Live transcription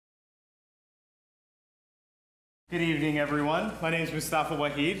Good evening, everyone. My name is Mustafa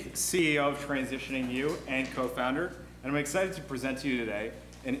Waheed, CEO of TransitioningU and co-founder, and I'm excited to present to you today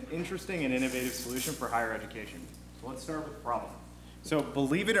an interesting and innovative solution for higher education. So let's start with the problem. So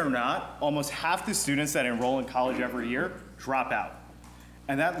believe it or not, almost half the students that enroll in college every year drop out.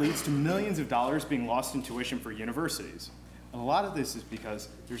 And that leads to millions of dollars being lost in tuition for universities. And a lot of this is because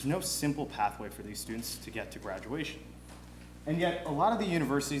there's no simple pathway for these students to get to graduation. And yet, a lot of the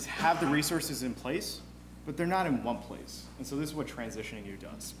universities have the resources in place, but they're not in one place. And so this is what TransitioningU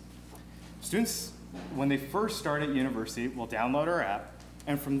does. Students, when they first start at university, will download our app,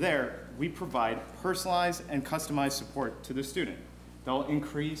 and from there, we provide personalized and customized support to the student. They'll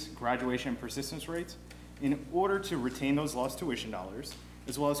increase graduation persistence rates in order to retain those lost tuition dollars,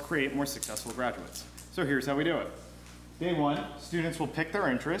 as well as create more successful graduates. So here's how we do it. Day one, students will pick their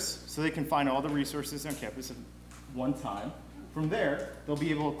interests so they can find all the resources on campus at one time. From there, they'll be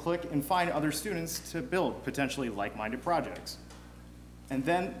able to click and find other students to build potentially like-minded projects. And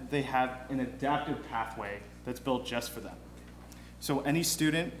then they have an adaptive pathway that's built just for them. So any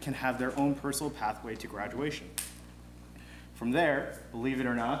student can have their own personal pathway to graduation. From there, believe it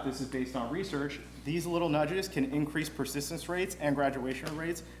or not, this is based on research, these little nudges can increase persistence rates and graduation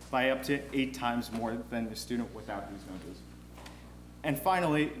rates by up to 8 times more than the student without these nudges. And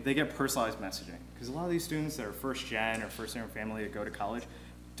finally, they get personalized messaging. Because a lot of these students that are first gen or first in their family that go to college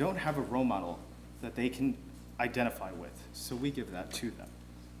don't have a role model that they can identify with. So we give that to them.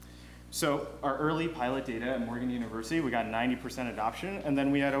 So our early pilot data at Morgan University, we got 90% adoption, and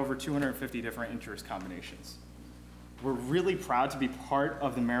then we had over 250 different interest combinations. We're really proud to be part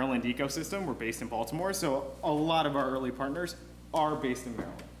of the Maryland ecosystem. We're based in Baltimore, so a lot of our early partners are based in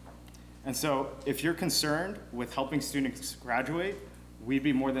Maryland. And so if you're concerned with helping students graduate, we'd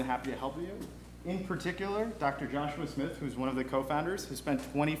be more than happy to help you. In particular, Dr. Joshua Smith, who's one of the co-founders, has spent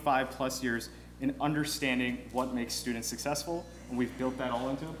 25+ years in understanding what makes students successful, and we've built that all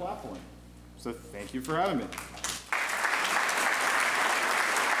into the platform. So thank you for having me.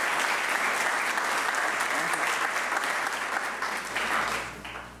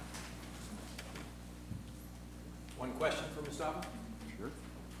 One question for Mustafa? Sure.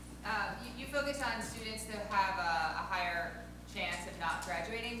 You focus on students that have a higher chance of not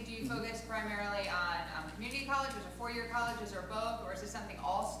graduating. Do you focus primarily on community college, which are 4-year colleges, or both, or is this something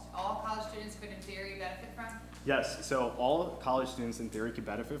all college students could in theory benefit from? Yes, so all college students in theory could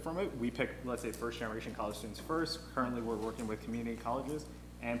benefit from it. We pick, let's say, first generation college students first. Currently we're working with community colleges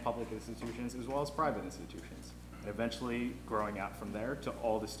and public institutions as well as private institutions. And eventually growing out from there to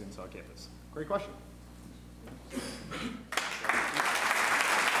all the students on campus. Great question.